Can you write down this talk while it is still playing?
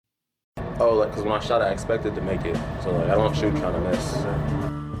Oh, like, because when I shot, I expected to make it. So, like, I don't shoot trying to miss.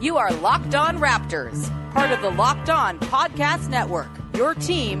 You are Locked On Raptors, part of the Locked On Podcast Network, your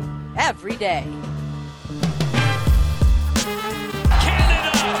team every day.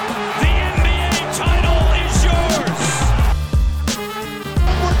 Canada, the NBA title is yours.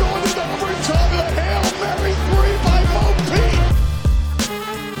 We're going to the overtime of the Hail Mary 3 by Mo Pete.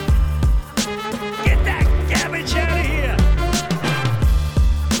 Get that garbage out of here.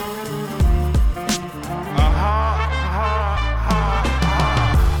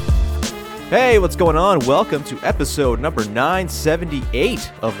 Hey, what's going on? Welcome to episode number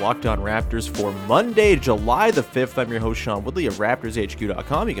 978 of Locked On Raptors for Monday, July the 5th. I'm your host, Sean Woodley of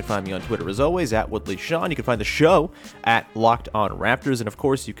RaptorsHQ.com. You can find me on Twitter as always, at WoodleySean. You can find the show at Locked On Raptors. And of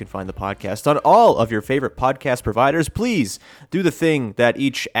course, you can find the podcast on all of your favorite podcast providers. Please do the thing that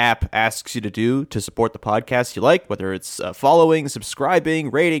each app asks you to do to support the podcast you like, whether it's following,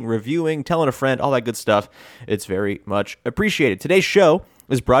 subscribing, rating, reviewing, telling a friend, all that good stuff. It's very much appreciated. Today's show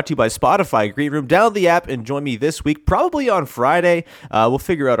is brought to you by Spotify. Green Room, download the app and join me this week, probably on Friday. We'll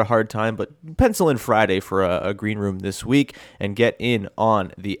figure out a hard time, but pencil in Friday for a Green Room this week and get in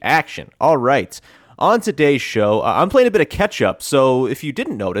on the action. All right. On today's show, I'm playing a bit of catch-up, so if you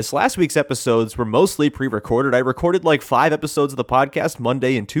didn't notice, last week's episodes were mostly pre-recorded. I recorded like 5 episodes of the podcast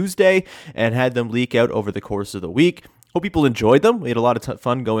Monday and Tuesday and had them leak out over the course of the week. Hope people enjoyed them. We had a lot of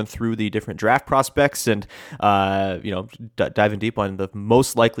fun going through the different draft prospects and, diving deep on the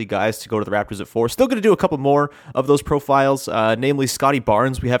most likely guys to go to the Raptors at 4. Still going to do a couple more of those profiles, namely Scotty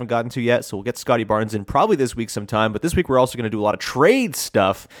Barnes we haven't gotten to yet, so we'll get Scotty Barnes in probably this week sometime. But this week we're also going to do a lot of trade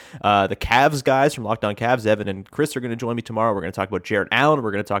stuff. The Cavs guys from Locked On Cavs, Evan and Chris, are going to join me tomorrow. We're going to talk about Jarrett Allen.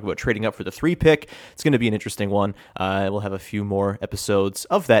 We're going to talk about trading up for the 3 pick. It's going to be an interesting one. We'll have a few more episodes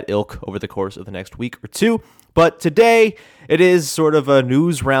of that ilk over the course of the next week or two. But today, it is sort of a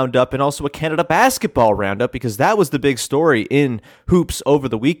news roundup and also a Canada basketball roundup because that was the big story in hoops over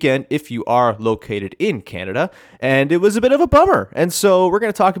the weekend if you are located in Canada, and it was a bit of a bummer. And so we're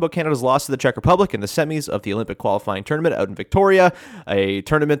going to talk about Canada's loss to the Czech Republic in the semis of the Olympic qualifying tournament out in Victoria, a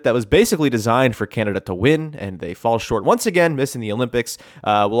tournament that was basically designed for Canada to win, and they fall short once again, missing the Olympics.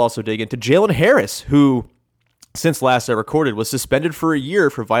 We'll also dig into Jalen Harris, who, since last I recorded, was suspended for a year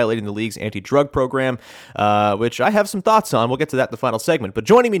for violating the league's anti-drug program, which I have some thoughts on. We'll get to that in the final segment. But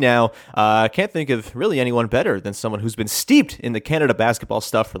joining me now, I can't think of really anyone better than someone who's been steeped in the Canada basketball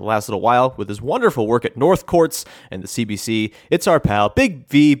stuff for the last little while with his wonderful work at North Courts and the CBC. It's our pal, Big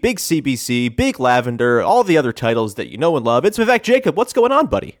V, Big CBC, Big Lavender, all the other titles that you know and love. It's Vivek Jacob. What's going on,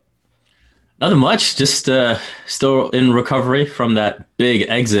 buddy? Nothing much, just still in recovery from that big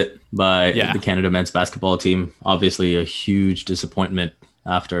exit by the Canada men's basketball team. Obviously a huge disappointment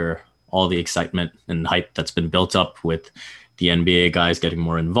after all the excitement and hype that's been built up with the NBA guys getting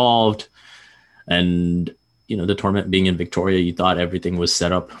more involved. And, the tournament being in Victoria, you thought everything was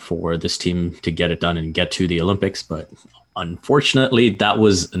set up for this team to get it done and get to the Olympics. But unfortunately, that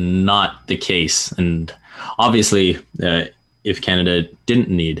was not the case. And obviously, if Canada didn't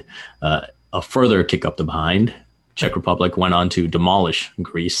need a further kick up the behind, Czech Republic went on to demolish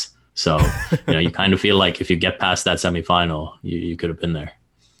Greece. So, you kind of feel like if you get past that semifinal, you could have been there.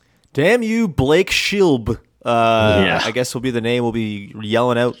 Damn you, Blake Schilb. I guess will be the name we'll be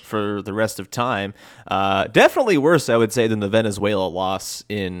yelling out for the rest of time. Definitely worse, I would say, than the Venezuela loss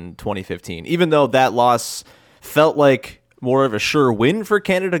in 2015. Even though that loss felt like more of a sure win for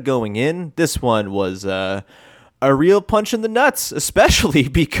Canada going in, this one was a real punch in the nuts, especially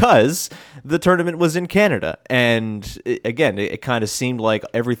because the tournament was in Canada. And it kind of seemed like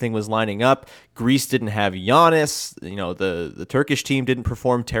everything was lining up. Greece didn't have Giannis. The Turkish team didn't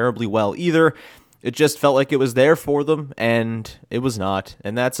perform terribly well either. It just felt like it was there for them, and it was not.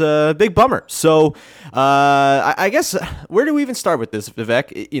 And that's a big bummer. So I guess, where do we even start with this,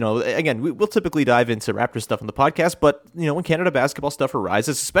 Vivek? Again, we'll typically dive into Raptors stuff on the podcast, but, when Canada basketball stuff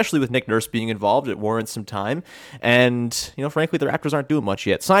arises, especially with Nick Nurse being involved, it warrants some time. And, frankly, the Raptors aren't doing much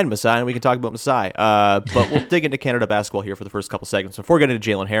yet. Sign Masai, and we can talk about Masai. But we'll dig into Canada basketball here for the first couple segments before getting to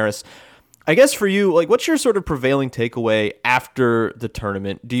Jalen Harris. I guess for you, what's your sort of prevailing takeaway after the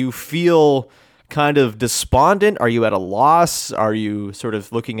tournament? Do you feel kind of despondent? Are you at a loss? Are you sort of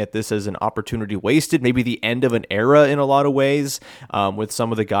looking at this as an opportunity wasted? Maybe the end of an era in a lot of ways, with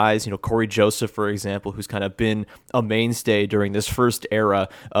some of the guys, Corey Joseph, for example, who's kind of been a mainstay during this first era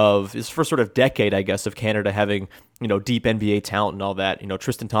of this first sort of decade, I guess, of Canada having, deep NBA talent and all that.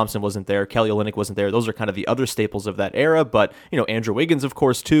 Tristan Thompson wasn't there. Kelly Olynyk wasn't there. Those are kind of the other staples of that era. But, Andrew Wiggins, of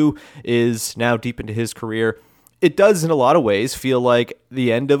course, too, is now deep into his career. it does in a lot of ways feel like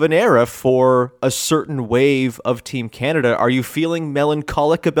the end of an era for a certain wave of Team Canada. Are you feeling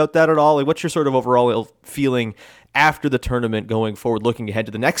melancholic about that at all? Like, what's your sort of overall feeling after the tournament going forward, looking ahead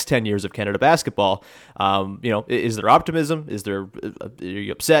to the next 10 years of Canada basketball? Is there optimism? Are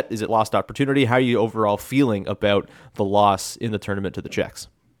you upset? Is it lost opportunity? How are you overall feeling about the loss in the tournament to the Czechs?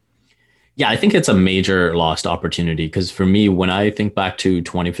 Yeah, I think it's a major lost opportunity because for me, when I think back to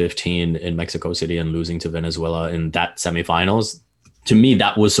 2015 in Mexico City and losing to Venezuela in that semifinals, to me,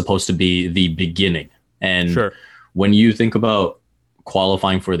 that was supposed to be the beginning. And when you think about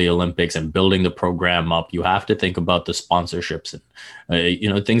qualifying for the Olympics and building the program up, you have to think about the sponsorships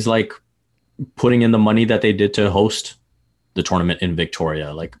and, things like putting in the money that they did to host the tournament in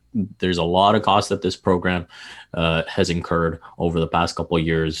Victoria. Like, there's a lot of costs that this program has incurred over the past couple of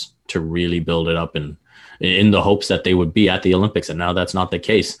years to really build it up and in the hopes that they would be at the Olympics. And now that's not the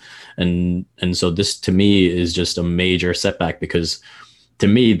case. And so this to me is just a major setback because to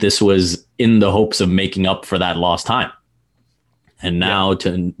me, this was in the hopes of making up for that lost time. And now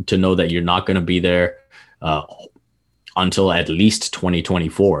to know that you're not going to be there until at least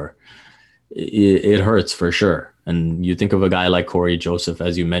 2024, it hurts for sure. And you think of a guy like Corey Joseph,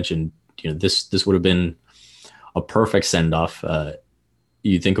 as you mentioned, this would have been a perfect send-off.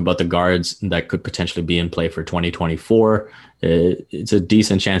 You think about the guards that could potentially be in play for 2024. It's a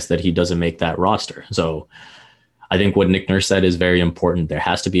decent chance that he doesn't make that roster. So I think what Nick Nurse said is very important. There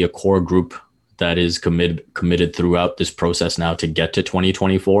has to be a core group that is committed throughout this process now to get to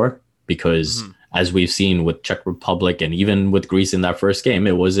 2024, because as we've seen with Czech Republic and even with Greece in that first game,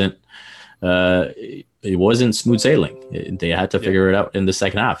 it wasn't smooth sailing. They had to figure it out in the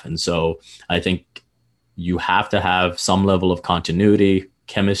second half. And so I think you have to have some level of continuity,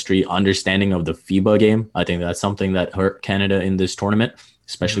 chemistry, understanding of the FIBA game. I think that's something that hurt Canada in this tournament,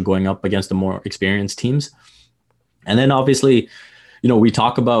 especially going up against the more experienced teams. And then obviously, we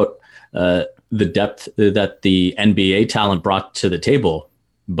talk about the depth that the NBA talent brought to the table,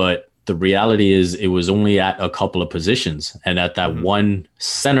 but the reality is it was only at a couple of positions. And at that one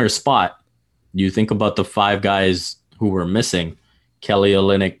center spot, you think about the five guys who were missing: Kelly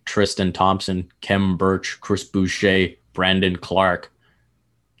Olynyk, Tristan Thompson, Kem Birch, Chris Boucher, Brandon Clark.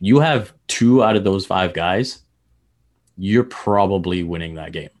 You have two out of those five guys, you're probably winning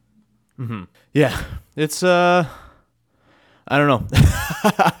that game. Mm-hmm. Yeah, it's I don't know.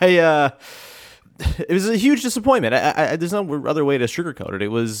 It was a huge disappointment. There's no other way to sugarcoat it. It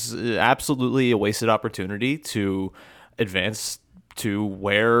was absolutely a wasted opportunity to advance to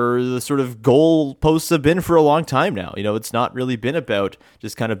where the sort of goal posts have been for a long time now. It's not really been about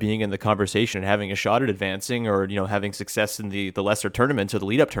just kind of being in the conversation and having a shot at advancing or, having success in the lesser tournaments or the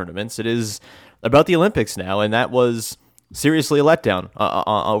lead-up tournaments. It is about the Olympics now, and that was seriously a letdown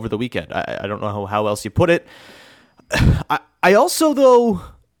over the weekend. I don't know how else you put it. I also, though,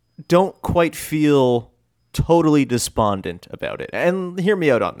 don't quite feel totally despondent about it. And hear me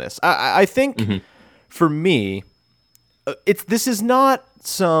out on this. I think for me, this is not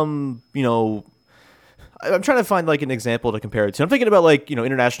some, I'm trying to find like an example to compare it to. I'm thinking about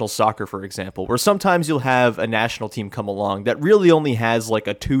international soccer, for example, where sometimes you'll have a national team come along that really only has like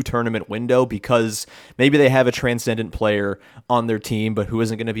a 2 tournament window because maybe they have a transcendent player on their team, but who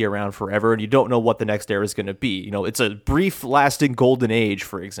isn't going to be around forever. And you don't know what the next era is going to be. It's a brief lasting golden age,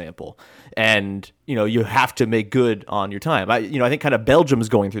 for example. And, you have to make good on your time. I think kind of Belgium is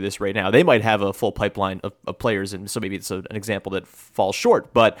going through this right now. They might have a full pipeline of players. And so maybe it's an example that falls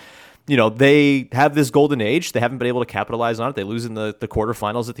short, but they have this golden age. They haven't been able to capitalize on it. They lose in the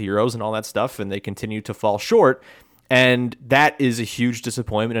quarterfinals at the Euros and all that stuff, and they continue to fall short. And that is a huge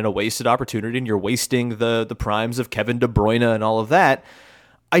disappointment and a wasted opportunity, and you're wasting the primes of Kevin De Bruyne and all of that.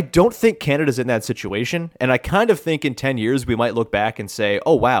 I don't think Canada's in that situation, and I kind of think in 10 years we might look back and say,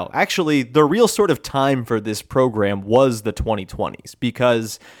 oh, wow, actually, the real sort of time for this program was the 2020s,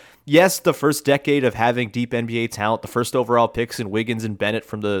 because yes, the first decade of having deep NBA talent, the first overall picks in Wiggins and Bennett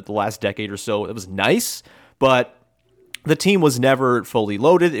from the last decade or so, it was nice, but the team was never fully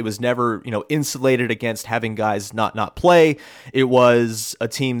loaded. It was never, insulated against having guys not play. It was a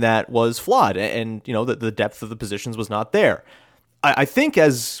team that was flawed, and the depth of the positions was not there. I think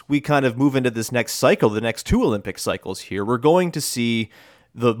as we kind of move into this next cycle, the next 2 Olympic cycles here, we're going to see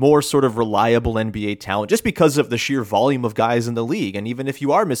the more sort of reliable NBA talent just because of the sheer volume of guys in the league. And even if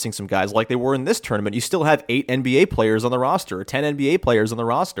you are missing some guys like they were in this tournament, you still have 8 NBA players on the roster or 10 NBA players on the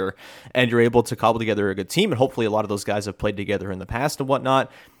roster, and you're able to cobble together a good team. And hopefully a lot of those guys have played together in the past and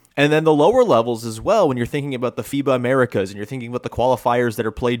whatnot. And then the lower levels as well, when you're thinking about the FIBA Americas and you're thinking about the qualifiers that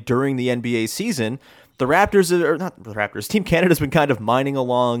are played during the NBA season, the Raptors, or not the Raptors, Team Canada's been kind of mining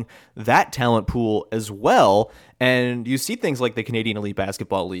along that talent pool as well. And you see things like the Canadian Elite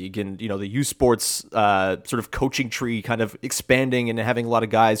Basketball League and, the U Sports sort of coaching tree kind of expanding and having a lot of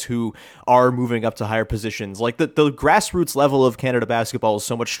guys who are moving up to higher positions. Like the grassroots level of Canada basketball is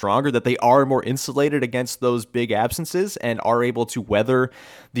so much stronger that they are more insulated against those big absences and are able to weather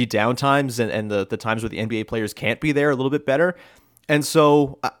the downtimes and the times where the NBA players can't be there a little bit better. And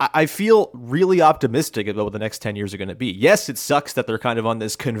so I feel really optimistic about what the next 10 years are going to be. Yes, it sucks that they're kind of on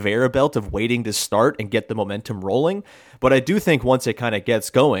this conveyor belt of waiting to start and get the momentum rolling. But I do think once it kind of gets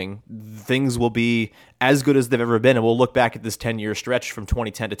going, things will be as good as they've ever been. And we'll look back at this 10-year stretch from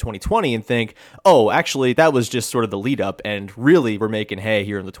 2010 to 2020 and think, oh, actually, that was just sort of the lead up. And really, we're making hay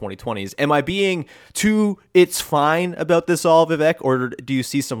here in the 2020s. Am I being too it's fine about this all, Vivek? Or do you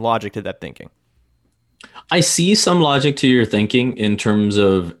see some logic to that thinking? I see some logic to your thinking in terms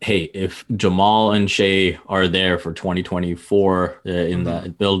of, hey, if Jamal and Shea are there for 2024 in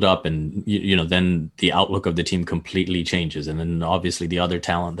that build up and, then the outlook of the team completely changes. And then obviously the other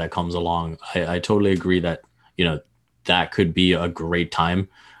talent that comes along, I totally agree that, that could be a great time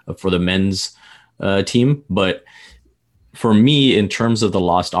for the men's team. But for me, in terms of the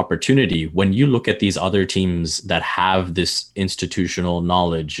lost opportunity, when you look at these other teams that have this institutional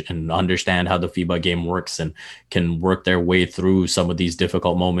knowledge and understand how the FIBA game works and can work their way through some of these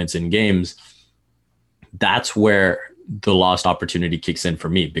difficult moments in games, that's where the lost opportunity kicks in for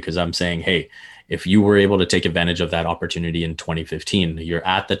me, because I'm saying, hey, if you were able to take advantage of that opportunity in 2015, you're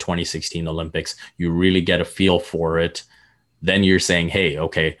at the 2016 Olympics, you really get a feel for it, then you're saying, hey,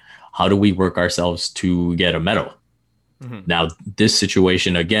 okay, how do we work ourselves to get a medal? Now, this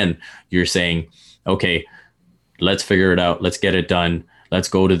situation, again, you're saying, okay, let's figure it out. Let's get it done. Let's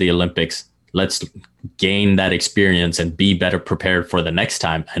go to the Olympics. Let's gain that experience and be better prepared for the next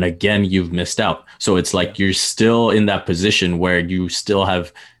time. And again, you've missed out. So it's like you're still in that position where you still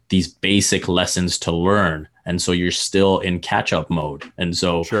have these basic lessons to learn. And so you're still in catch-up mode. And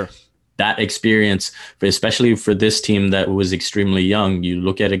so that experience, especially for this team that was extremely young, you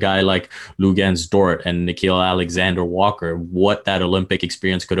look at a guy like Luguentz Dort and Nickeil Alexander-Walker, what that Olympic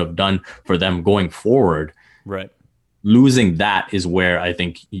experience could have done for them going forward. Right. Losing that is where I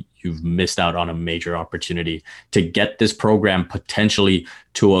think you've missed out on a major opportunity to get this program potentially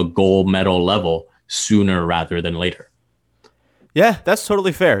to a gold medal level sooner rather than later. Yeah, that's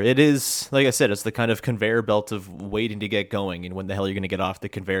totally fair. It is, like I said, it's the kind of conveyor belt of waiting to get going and when the hell you're going to get off the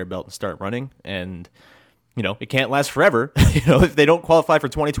conveyor belt and start running. And, it can't last forever. If they don't qualify for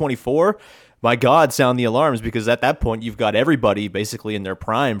 2024, my God, sound the alarms, because at that point, you've got everybody basically in their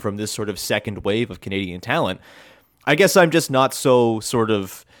prime from this sort of second wave of Canadian talent. I guess I'm just not so sort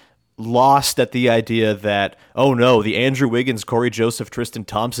of lost at the idea that, oh no, the Andrew Wiggins, Corey Joseph, Tristan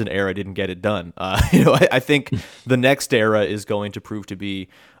Thompson era didn't get it done. I think the next era is going to prove to be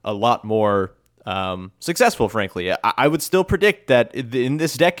a lot more successful, frankly. I would still predict that in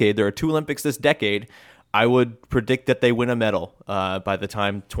this decade, there are 2 Olympics this decade, I would predict that they win a medal by the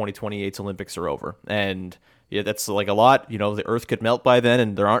time 2028's Olympics are over. And yeah, that's like a lot. The Earth could melt by then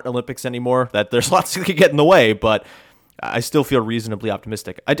and there aren't Olympics anymore. That there's lots that could get in the way, but I still feel reasonably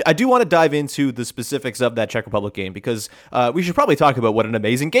optimistic. I do want to dive into the specifics of that Czech Republic game because we should probably talk about what an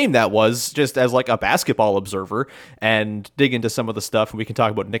amazing game that was just as like a basketball observer and dig into some of the stuff. And we can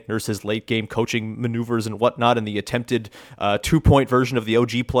talk about Nick Nurse's late game coaching maneuvers and whatnot and the attempted 2-point version of the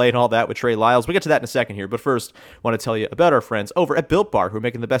OG play and all that with Trey Lyles. We'll get to that in a second here. But first, I want to tell you about our friends over at Built Bar who are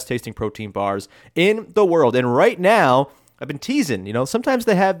making the best tasting protein bars in the world. And right now, I've been teasing, sometimes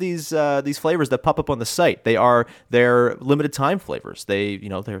they have these flavors that pop up on the site. They are their limited time flavors. They're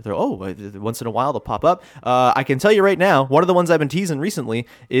once in a while they'll pop up. I can tell you right now, one of the ones I've been teasing recently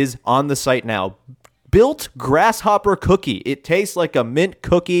is on the site now. Built Grasshopper Cookie. It tastes like a mint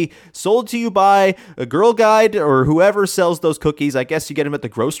cookie sold to you by a Girl Guide or whoever sells those cookies. I guess you get them at the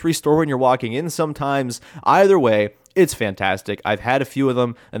grocery store when you're walking in sometimes. Either way, it's fantastic. I've had a few of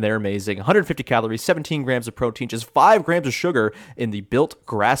them, and they're amazing. 150 calories, 17 grams of protein, just 5 grams of sugar in the Built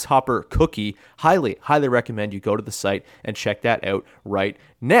Grasshopper Cookie. Highly, highly recommend you go to the site and check that out right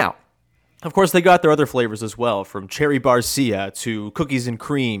now. Of course, they got their other flavors as well, from cherry barcia to cookies and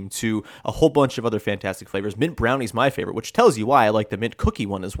cream to a whole bunch of other fantastic flavors. Mint brownie's my favorite, which tells you why I like the mint cookie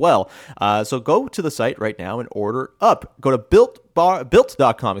one as well. So go to the site right now and order up. Go to built.com. The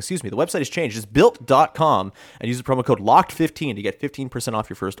website has changed. It's built.com and use the promo code LOCKED15 to get 15% off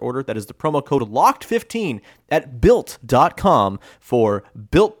your first order. That is the promo code LOCKED15 at built.com for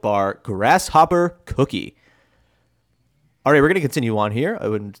Built Bar Grasshopper Cookie. All right, we're going to continue on here. I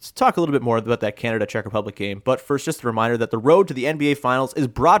would talk a little bit more about that Canada-Czech Republic game. But first, just a reminder that the road to the NBA Finals is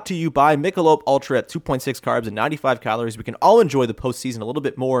brought to you by Michelob Ultra at 2.6 carbs and 95 calories. We can all enjoy the postseason a little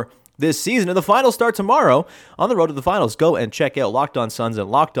bit more this season. And the finals start tomorrow. On the road to the finals, go and check out Locked On Suns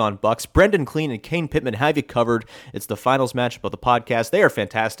and Locked On Bucks. Brendan Clean and Kane Pittman have you covered. It's the finals matchup of the podcast. They are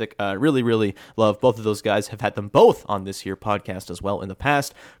fantastic. Really, really love both of those guys. Have had them both on this here podcast as well in the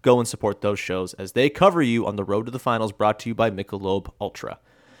past. Go and support those shows as they cover you on the road to the finals, brought to you by Michelob Ultra.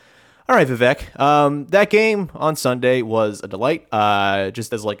 All right, Vivek. That game on Sunday was a delight.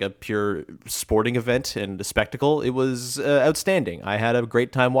 Just as like a pure sporting event and a spectacle, it was outstanding. I had a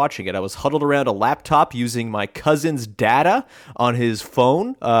great time watching it. I was huddled around a laptop using my cousin's data on his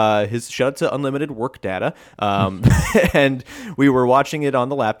phone. His shout out to unlimited work data. And we were watching it on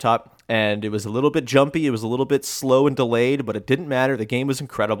the laptop. And it was a little bit jumpy. It was a little bit slow and delayed, but it didn't matter. The game was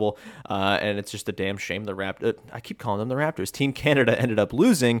incredible, and it's just a damn shame the Raptors. I keep calling them the Raptors. Team Canada ended up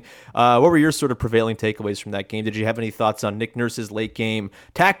losing. What were your sort of prevailing takeaways from that game? Did you have any thoughts on Nick Nurse's late game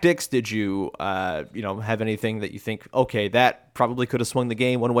tactics? Did you, have anything that you think, okay, that probably could have swung the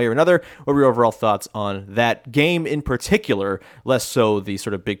game one way or another? What were your overall thoughts on that game in particular, less so the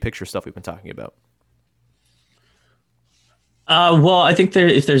sort of big picture stuff we've been talking about? Well, I think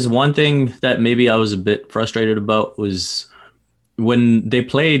if there's one thing that maybe I was a bit frustrated about was when they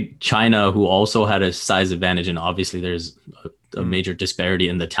played China, who also had a size advantage, and obviously there's a major disparity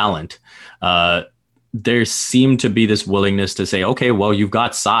in the talent. There seemed to be this willingness to say, okay, well, you've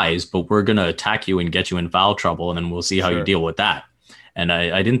got size, but we're going to attack you and get you in foul trouble, and then we'll see how you deal with that. And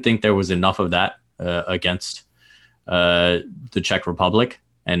I didn't think there was enough of that against the Czech Republic.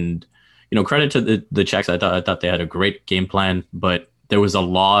 And credit to the Czechs. I thought they had a great game plan, but there was a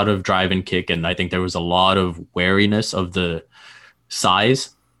lot of drive and kick, and I think there was a lot of wariness of the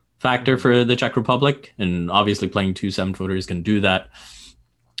size factor for the Czech Republic. And obviously playing 2 7-footers can do that.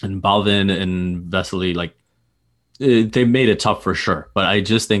 And Balvin and Vesely, they made it tough for sure. But I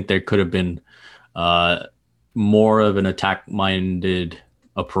just think there could have been more of an attack-minded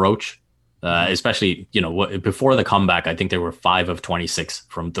approach, especially, before the comeback. I think they were 5 of 26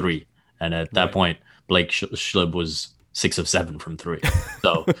 from 3. And at that point, Blake Schlib was 6 of 7 from 3.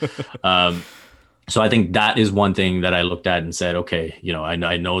 So, so I think that is one thing that I looked at and said, okay, I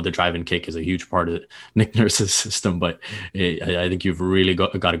know the drive and kick is a huge part of Nick Nurse's system, but I think you've really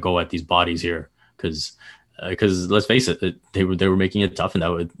got to go at these bodies here because let's face it, they were making it tough,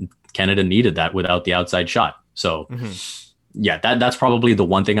 and Canada needed that without the outside shot. So, yeah, that's probably the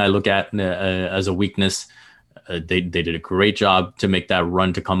one thing I look at as a weakness. They did a great job to make that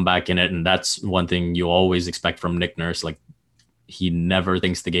run to come back in it. And that's one thing you always expect from Nick Nurse. He never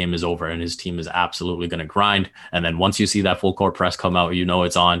thinks the game is over, and his team is absolutely going to grind. And then once you see that full court press come out,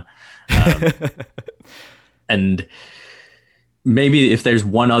 it's on. And maybe if there's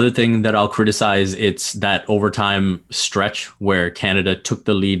one other thing that I'll criticize, it's that overtime stretch where Canada took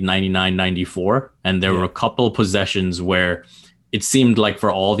the lead 99-94. And there were a couple possessions where it seemed like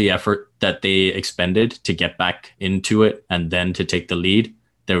for all the effort that they expended to get back into it and then to take the lead,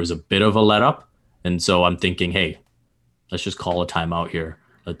 there was a bit of a let up. And so I'm thinking, hey, let's just call a timeout here.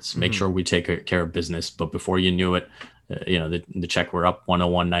 Let's make sure we take care of business. But before you knew it, the Czech were up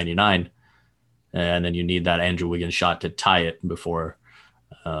 101-99. And then you need that Andrew Wiggins shot to tie it before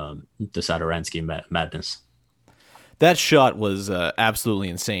the Satoransky madness. That shot was absolutely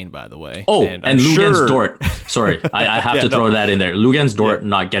insane, by the way. Oh, and Luguentz Dort. Sorry, I have to throw that in there. Luguentz Dort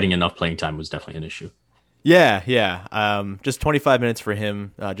not getting enough playing time was definitely an issue. Yeah. Just 25 minutes for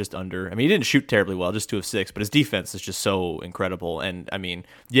him, just under. I mean, he didn't shoot terribly well, just 2 of 6, but his defense is just so incredible. And I mean,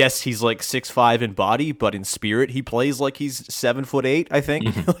 yes, he's 6'5" in body, but in spirit, he plays like he's 7'8", I think.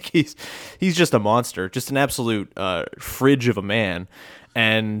 He's just a monster, just an absolute fridge of a man.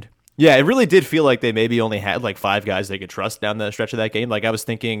 And yeah, it really did feel like they maybe only had 5 guys they could trust down the stretch of that game. I was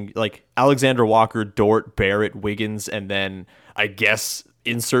thinking Alexander Walker, Dort, Barrett, Wiggins, and then I guess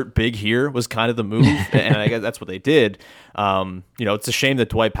insert big here was kind of the move. And I guess that's what they did. It's a shame that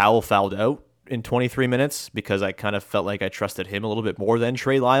Dwight Powell fouled out in 23 minutes because I kind of felt like I trusted him a little bit more than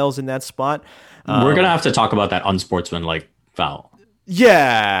Trey Lyles in that spot. We're going to have to talk about that unsportsmanlike foul.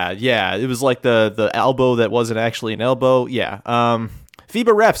 Yeah. It was the elbow that wasn't actually an elbow. Yeah.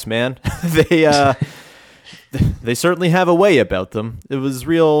 FIBA refs, man, they certainly have a way about them. It was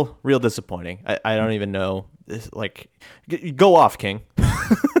real disappointing. I don't even know. Go off, King.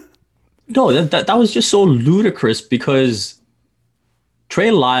 No, that was just so ludicrous because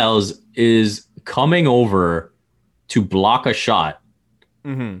Trey Lyles is coming over to block a shot.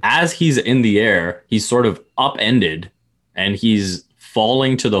 As he's in the air, he's sort of upended and he's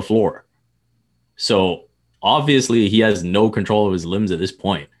falling to the floor. So obviously he has no control of his limbs at this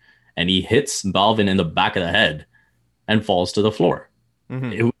point, and he hits Balvin in the back of the head and falls to the floor.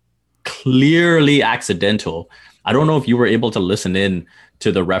 It was clearly accidental. I don't know if you were able to listen in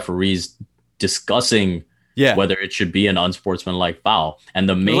to the referees discussing whether it should be an unsportsmanlike foul. And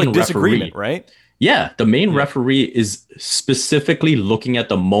the main disagreement, right? Yeah, the main referee is specifically looking at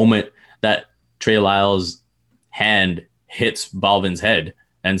the moment that Trey Lyles' hand hits Balvin's head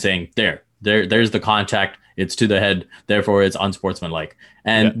and saying, there's the contact. It's to the head. Therefore, it's unsportsmanlike.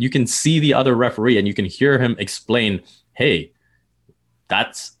 And you can see the other referee and you can hear him explain, hey,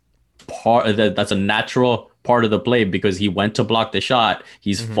 that's a natural part of the play because he went to block the shot.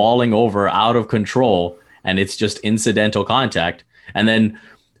 He's falling over out of control and it's just incidental contact. And then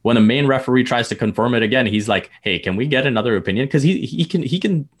when the main referee tries to confirm it again, he's like, hey, can we get another opinion? Because he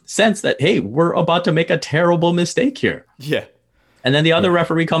can sense that, hey, we're about to make a terrible mistake here. Yeah. And then the other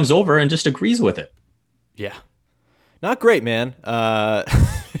referee comes over and just agrees with it. Yeah. Not great, man.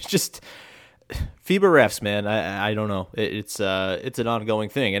 It's just FIBA refs, man. I don't know. It's an ongoing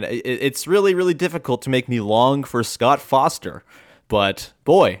thing. And it's really, really difficult to make me long for Scott Foster. But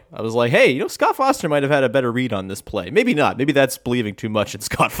boy, I was like, hey, Scott Foster might have had a better read on this play. Maybe not. Maybe that's believing too much in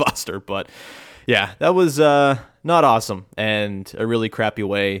Scott Foster. But yeah, that was not awesome and a really crappy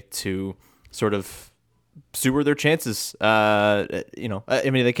way to sort of sewer their chances. I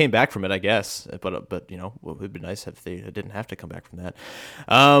mean, they came back from it, I guess. But it would be nice if they didn't have to come back from that.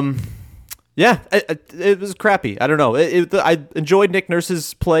 Yeah, it was crappy. I don't know. I enjoyed Nick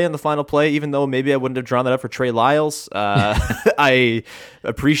Nurse's play on the final play, even though maybe I wouldn't have drawn that up for Trey Lyles. I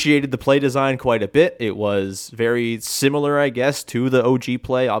appreciated the play design quite a bit. It was very similar, I guess, to the OG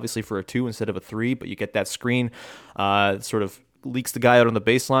play, obviously for a 2 instead of a 3, but you get that screen sort of leaks the guy out on the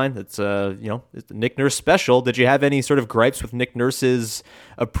baseline. It's it's the Nick Nurse special. Did you have any sort of gripes with Nick Nurse's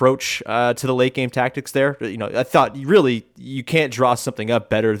approach to the late game tactics there? I thought really you can't draw something up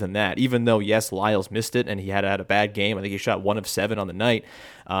better than that. Even though yes, Lyles missed it and he had a bad game. I think he shot 1 of 7 on the night.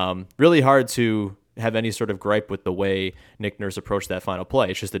 Really hard to have any sort of gripe with the way Nick Nurse approached that final play.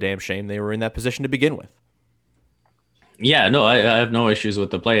 It's just a damn shame they were in that position to begin with. Yeah, no, I have no issues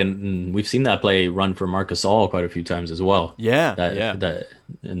with the play, and we've seen that play run for Marc Gasol quite a few times as well.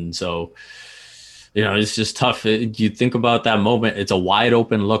 And so, it's just tough. You think about that moment; it's a wide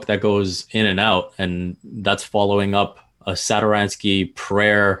open look that goes in and out, and that's following up a Satoransky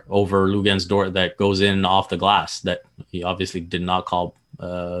prayer over Luguentz Dort that goes in off the glass that he obviously did not call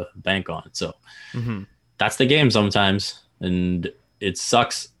bank on. So that's the game sometimes, and it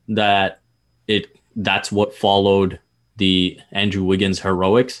sucks that that's what followed the Andrew Wiggins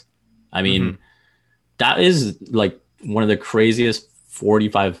heroics. I mean, that is like one of the craziest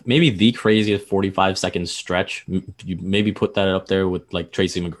 45, maybe the craziest 45-second stretch. You maybe put that up there with like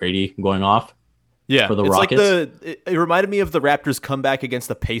Tracy McGrady going off. Yeah, for the Rockets. It reminded me of the Raptors' comeback against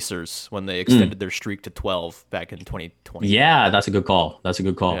the Pacers when they extended their streak to 12 back in 2020. Yeah, that's a good call.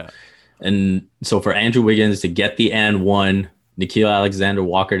 Yeah. And so for Andrew Wiggins to get the and one, Nickeil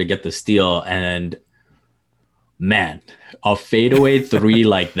Alexander-Walker to get the steal, and man, a fadeaway 3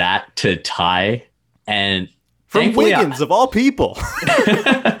 like that to tie, and from Wiggins of all people.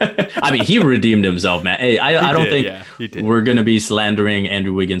 I mean, he redeemed himself, man. Hey, I don't think we're going to be slandering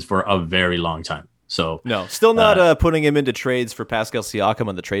Andrew Wiggins for a very long time. So no, still not putting him into trades for Pascal Siakam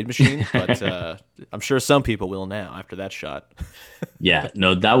on the trade machine, but I'm sure some people will now after that shot. Yeah,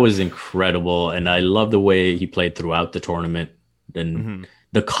 no, that was incredible, and I love the way he played throughout the tournament and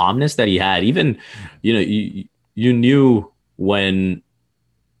the calmness that he had. Even, you knew when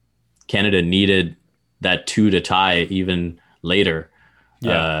Canada needed that 2 to tie even later,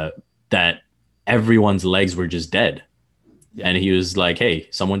 that everyone's legs were just dead. Yeah. And he was like, hey,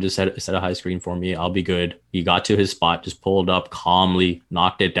 someone just set a high screen for me. I'll be good. He got to his spot, just pulled up calmly,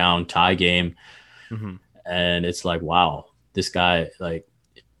 knocked it down, tie game. And it's like, wow, this guy, like,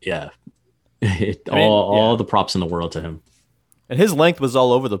 all the props in the world to him. And his length was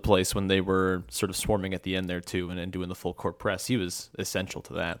all over the place when they were sort of swarming at the end there too, and doing the full court press. He was essential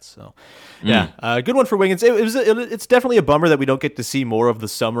to that. So, good one for Wiggins. It's definitely a bummer that we don't get to see more of the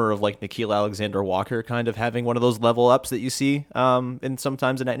summer of like Nickeil Alexander-Walker kind of having one of those level ups that you see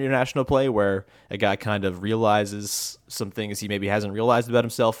sometimes in international play, where a guy kind of realizes some things he maybe hasn't realized about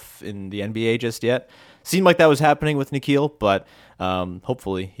himself in the NBA just yet. Seemed like that was happening with Nickeil, but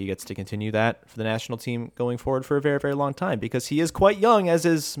Hopefully he gets to continue that for the national team going forward for a very, very long time, because he is quite young, as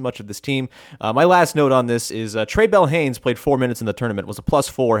is much of this team. My last note on this is Trey Bell-Haynes played 4 minutes in the tournament, was a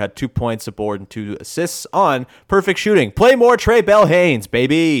 +4, had 2 points aboard and 2 assists on perfect shooting. Play more Trey Bell-Haynes,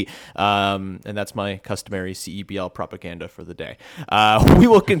 baby. And that's my customary CEBL propaganda for the day. We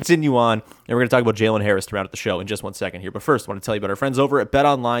will continue on, and we're going to talk about Jalen Harris to round out the show in just 1 second here. But first, I want to tell you about our friends over at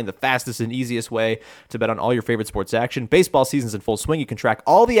BetOnline, the fastest and easiest way to bet on all your favorite sports action. Baseball season's in full swing. You can track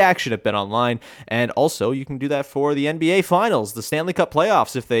all the action at BetOnline, and also you can do that for the NBA Finals, the Stanley Cup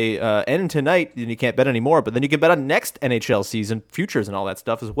playoffs. If they end tonight, then you can't bet anymore, but then you can bet on next NHL season, futures and all that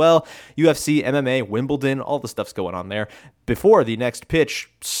stuff as well. UFC, MMA, Wimbledon, all the stuff's going on there. Before the next pitch,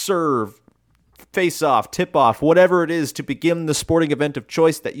 serve, face-off, tip-off, whatever it is to begin the sporting event of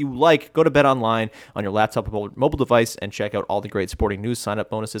choice that you like, go to BetOnline on your laptop or mobile device and check out all the great sporting news, sign-up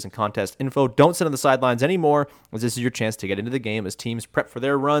bonuses, and contest info. Don't sit on the sidelines anymore, as this is your chance to get into the game as teams prep for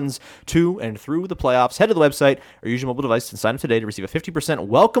their runs to and through the playoffs. Head to the website or use your mobile device and sign up today to receive a 50%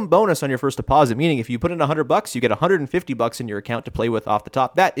 welcome bonus on your first deposit, meaning if you put in $100, you get $150 in your account to play with off the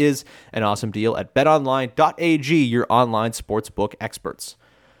top. That is an awesome deal at betonline.ag, your online sportsbook experts.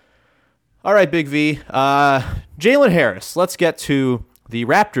 All right, Big V. Jalen Harris. Let's get to the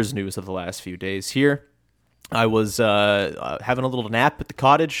Raptors news of the last few days here. I was having a little nap at the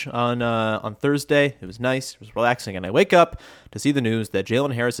cottage on Thursday. It was nice. It was relaxing. And I wake up to see the news that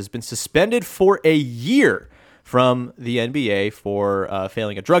Jalen Harris has been suspended for a year from the NBA for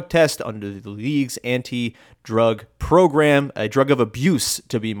failing a drug test under the league's anti-drug program, a drug of abuse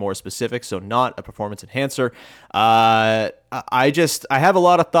to be more specific, so not a performance enhancer. I have a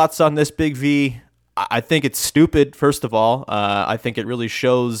lot of thoughts on this, Big V. I think it's stupid, first of all. I think it really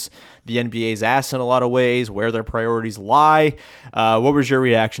shows the NBA's ass in a lot of ways, where their priorities lie. What was your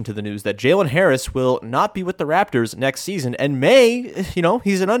reaction to the news that Jalen Harris will not be with the Raptors next season and may,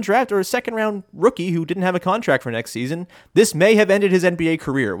 he's an undrafted or a second-round rookie who didn't have a contract for next season. This may have ended his NBA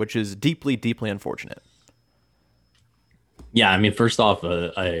career, which is deeply, deeply unfortunate. Yeah, I mean, first off,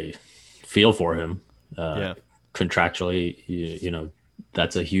 I feel for him. Contractually,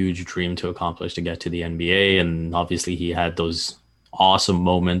 that's a huge dream to accomplish, to get to the NBA. And obviously he had those awesome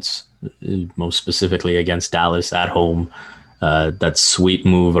moments, most specifically against Dallas at home, that sweet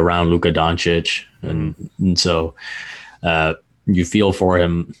move around Luka Doncic. And so you feel for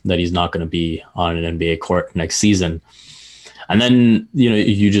him that he's not going to be on an NBA court next season. And then,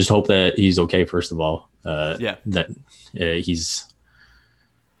 you just hope that he's okay, first of all, that he's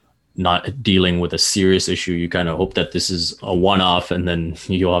not dealing with a serious issue. You kind of hope that this is a one-off, and then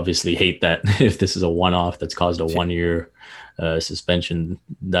you obviously hate that if this is a one-off that's caused a 1-year suspension.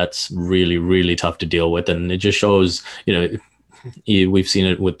 That's really, really tough to deal with. And it just shows, we've seen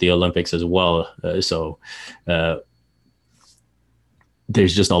it with the Olympics as well. So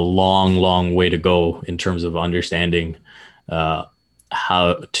there's just a long, long way to go in terms of understanding how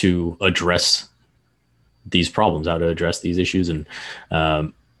to address these problems, how to address these issues. And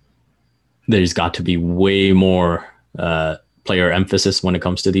there's got to be way more player emphasis when it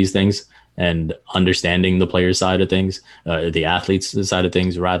comes to these things, and understanding the player side of things, the athletes side of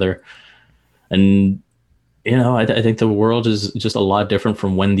things, rather. And, I think the world is just a lot different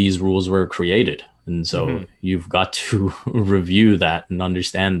from when these rules were created. And so you've got to review that and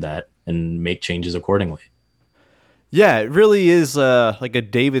understand that and make changes accordingly. Yeah, it really is like a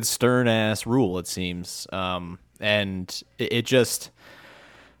David Stern-ass rule, it seems. And it just...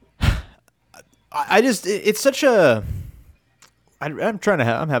 it's such a, I'm having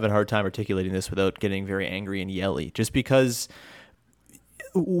a hard time articulating this without getting very angry and yelly, just because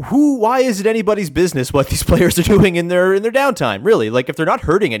why is it anybody's business what these players are doing in their downtime? Really? Like, if they're not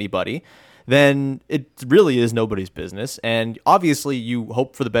hurting anybody, then it really is nobody's business. And obviously you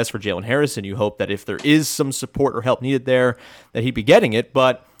hope for the best for Jalen Harris, and you hope that if there is some support or help needed there, that he'd be getting it.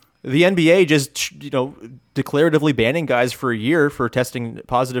 But the NBA just, declaratively banning guys for a year for testing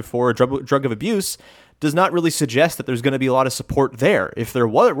positive for a drug of abuse does not really suggest that there's going to be a lot of support there. If there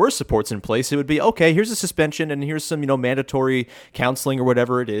were supports in place, it would be, okay, here's a suspension and here's some, mandatory counseling or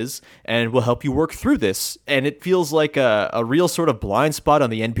whatever it is, and we'll help you work through this. And it feels like a real sort of blind spot on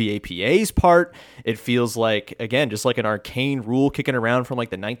the NBAPA's part. It feels like, again, just like an arcane rule kicking around from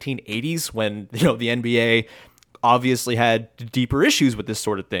like the 1980s when, the NBA obviously had deeper issues with this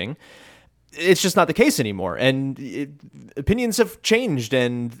sort of thing. It's just not the case anymore. And opinions have changed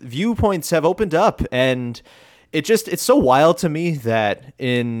and viewpoints have opened up. And it's so wild to me that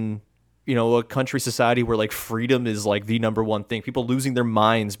in a country society where like freedom is like the number one thing, people losing their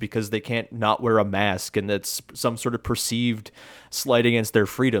minds because they can't not wear a mask, and that's some sort of perceived slight against their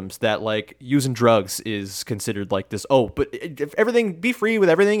freedoms, that like using drugs is considered like this. Oh, but if everything, be free with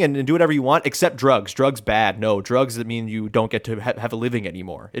everything and do whatever you want except drugs. Drugs bad. No, drugs that mean you don't get to have a living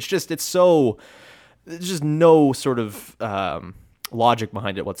anymore. There's just no sort of logic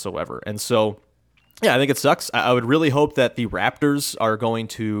behind it whatsoever. And so, yeah, I think it sucks. I would really hope that the Raptors are going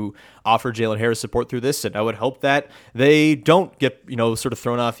to offer Jalen Harris support through this, and I would hope that they don't get, sort of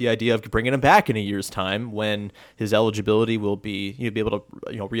thrown off the idea of bringing him back in a year's time when his eligibility will be, be able to,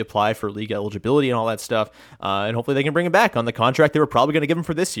 reapply for league eligibility and all that stuff, and hopefully they can bring him back on the contract they were probably going to give him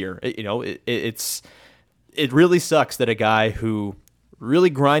for this year. It really sucks that a guy who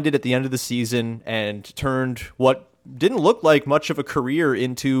really grinded at the end of the season and turned what didn't look like much of a career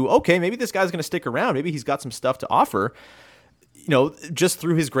into, okay, maybe this guy's going to stick around. Maybe he's got some stuff to offer, just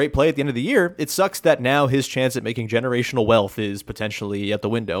through his great play at the end of the year. It sucks that now his chance at making generational wealth is potentially at the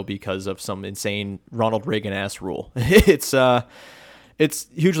window because of some insane Ronald Reagan-ass rule. It's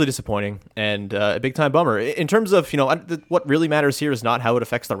hugely disappointing and a big-time bummer. In terms of, what really matters here is not how it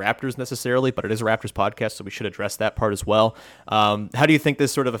affects the Raptors necessarily, but it is a Raptors podcast, so we should address that part as well. How do you think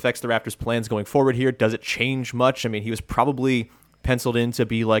this sort of affects the Raptors' plans going forward here? Does it change much? I mean, he was probably penciled in to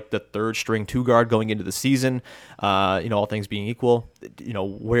be like the third-string two-guard going into the season, all things being equal.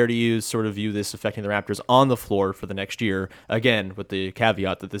 Where do you sort of view this affecting the Raptors on the floor for the next year? Again, with the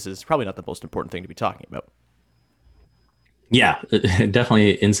caveat that this is probably not the most important thing to be talking about. Yeah,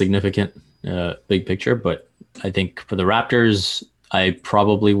 definitely insignificant, big picture. But I think for the Raptors, I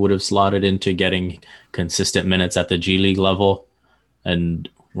probably would have slotted into getting consistent minutes at the G League level and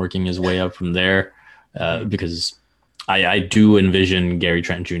working his way up from there, because I do envision Gary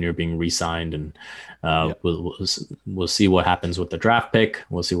Trent Jr. being re-signed, and we'll see what happens with the draft pick.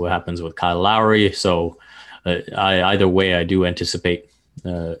 We'll see what happens with Kyle Lowry. So either way, I do anticipate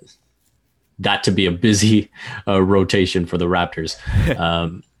that to be a busy rotation for the Raptors.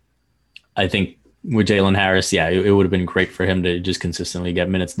 I think with Jalen Harris, it would have been great for him to just consistently get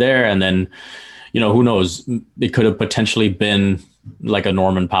minutes there. And then, who knows, it could have potentially been like a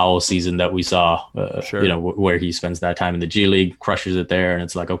Norman Powell season that we saw, where he spends that time in the G League, crushes it there. And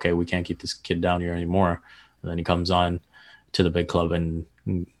it's like, okay, we can't keep this kid down here anymore. And then he comes on to the big club and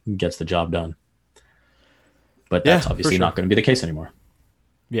gets the job done. But that's obviously not going to be the case anymore.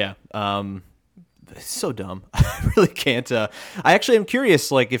 Yeah. It's so dumb. I really can't. I actually am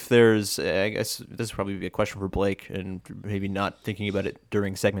curious, like, if there's, I guess this is probably a question for Blake, and maybe not thinking about it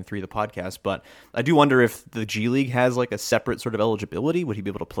during segment 3 of the podcast, but I do wonder if the G League has like a separate sort of eligibility. Would he be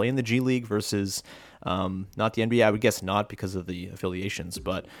able to play in the G League versus not the NBA? I would guess not because of the affiliations,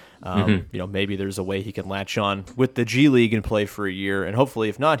 but maybe there's a way he can latch on with the G League and play for a year, and hopefully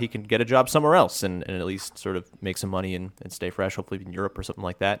if not, he can get a job somewhere else and at least sort of make some money and stay fresh, hopefully in Europe or something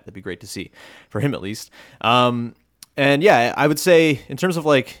like that. That'd be great to see for him at least. And yeah, I would say in terms of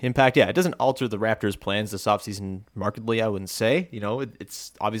like impact, it doesn't alter the Raptors' plans this offseason markedly, I wouldn't say.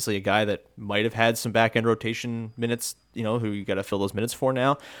 It's obviously a guy that might have had some back end rotation minutes, who you got to fill those minutes for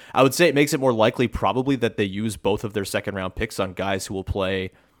now. I would say it makes it more likely probably that they use both of their second round picks on guys who will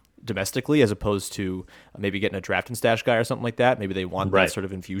play domestically as opposed to maybe getting a draft and stash guy or something like that. Maybe they want that sort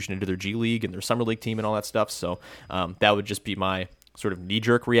of infusion into their G League and their summer league team and all that stuff. So that would just be my sort of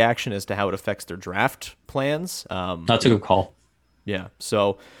knee-jerk reaction as to how it affects their draft plans. That's a good call. Yeah,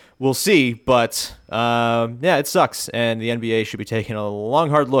 so we'll see, but it sucks, and the NBA should be taking a long,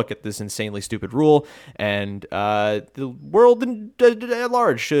 hard look at this insanely stupid rule, and the world at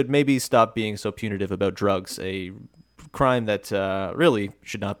large should maybe stop being so punitive about drugs, a crime that really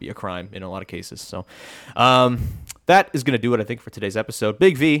should not be a crime in a lot of cases. So that is going to do it, I think, for today's episode.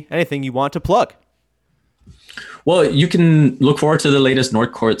 Big V, anything you want to plug? Well, you can look forward to the latest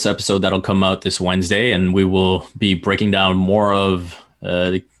North Courts episode that'll come out this Wednesday, and we will be breaking down more of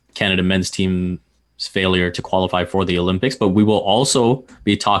the Canada men's team's failure to qualify for the Olympics, but we will also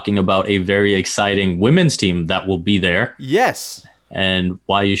be talking about a very exciting women's team that will be there. Yes. And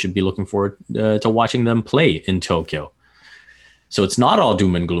why you should be looking forward to watching them play in Tokyo. So it's not all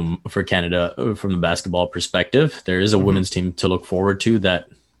doom and gloom for Canada from the basketball perspective. There is a women's team to look forward to that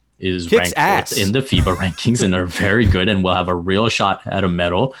is kicks ranked ass in the FIBA rankings and are very good and will have a real shot at a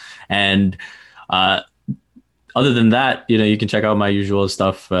medal. And other than that, you can check out my usual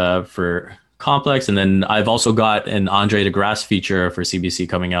stuff for Complex. And then I've also got an Andre DeGrasse feature for CBC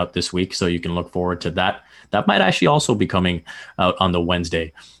coming out this week, so you can look forward to that. That might actually also be coming out on the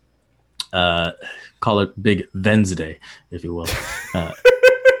Wednesday. Call it Big Wednesday, if you will.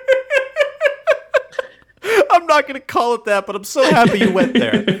 I'm not going to call it that, but I'm so happy you went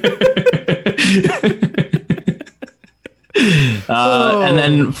there. And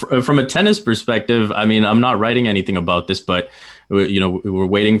then from a tennis perspective, I mean, I'm not writing anything about this, but we're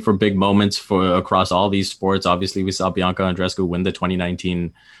waiting for big moments for across all these sports. Obviously, we saw Bianca Andreescu win the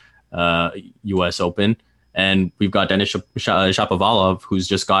 2019 U.S. Open, and we've got Denis Shapovalov, who's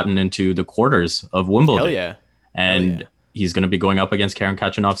just gotten into the quarters of Wimbledon. Hell yeah. And he's going to be going up against Karen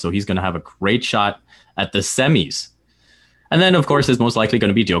Khachanov, so he's going to have a great shot at the semis. And then, of course, it's most likely going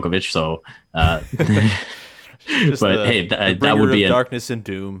to be Djokovic. So, but that would be darkness and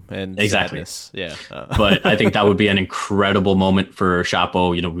doom and exactly sadness. Yeah. But I think that would be an incredible moment for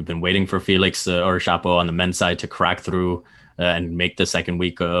Shapo. We've been waiting for Felix or Shapo on the men's side to crack through and make the second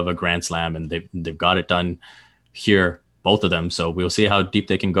week of a Grand Slam, and they've got it done here, both of them. So we'll see how deep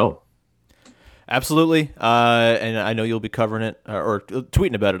they can go. Absolutely. And I know you'll be covering it or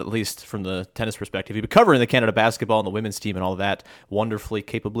tweeting about it, at least from the tennis perspective. You'll be covering the Canada basketball and the women's team and all of that wonderfully,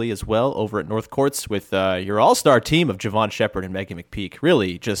 capably as well over at North Courts with your all-star team of Javon Shepherd and Megan McPeak.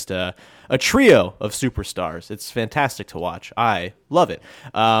 Really just a trio of superstars. It's fantastic to watch. I love it.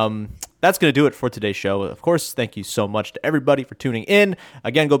 That's going to do it for today's show. Of course, thank you so much to everybody for tuning in.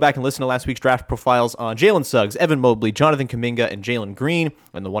 Again, go back and listen to last week's draft profiles on Jalen Suggs, Evan Mobley, Jonathan Kuminga, and Jalen Green,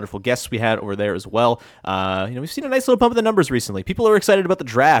 and the wonderful guests we had over there as well. We've seen a nice little bump in the numbers recently. People are excited about the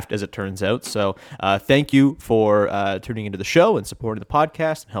draft, as it turns out. So thank you for tuning into the show and supporting the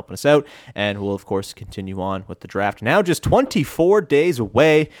podcast and helping us out. And we'll, of course, continue on with the draft. Now just 24 days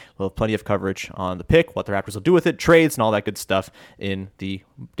away. We'll have plenty of coverage on the pick, what the Raptors will do with it, trades, and all that good stuff in the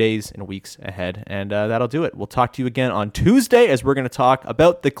days and weeks ahead. And that'll do it. We'll talk to you again on Tuesday as we're going to talk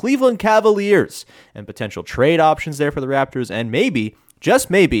about the Cleveland Cavaliers and potential trade options there for the Raptors. And maybe,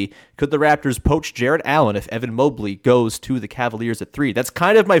 just maybe, could the Raptors poach Jarrett Allen if Evan Mobley goes to the Cavaliers at 3? That's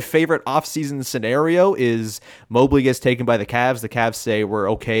kind of my favorite offseason scenario is Mobley gets taken by the Cavs. The Cavs say we're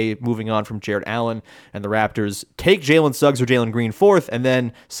okay moving on from Jarrett Allen, and the Raptors take Jalen Suggs or Jalen Green 4th and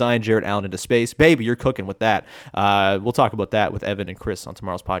then sign Jarrett Allen into space. Baby, you're cooking with that. We'll talk about that with Evan and Chris on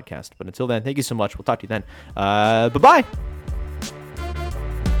tomorrow's podcast. But until then, thank you so much. We'll talk to you then. Bye-bye.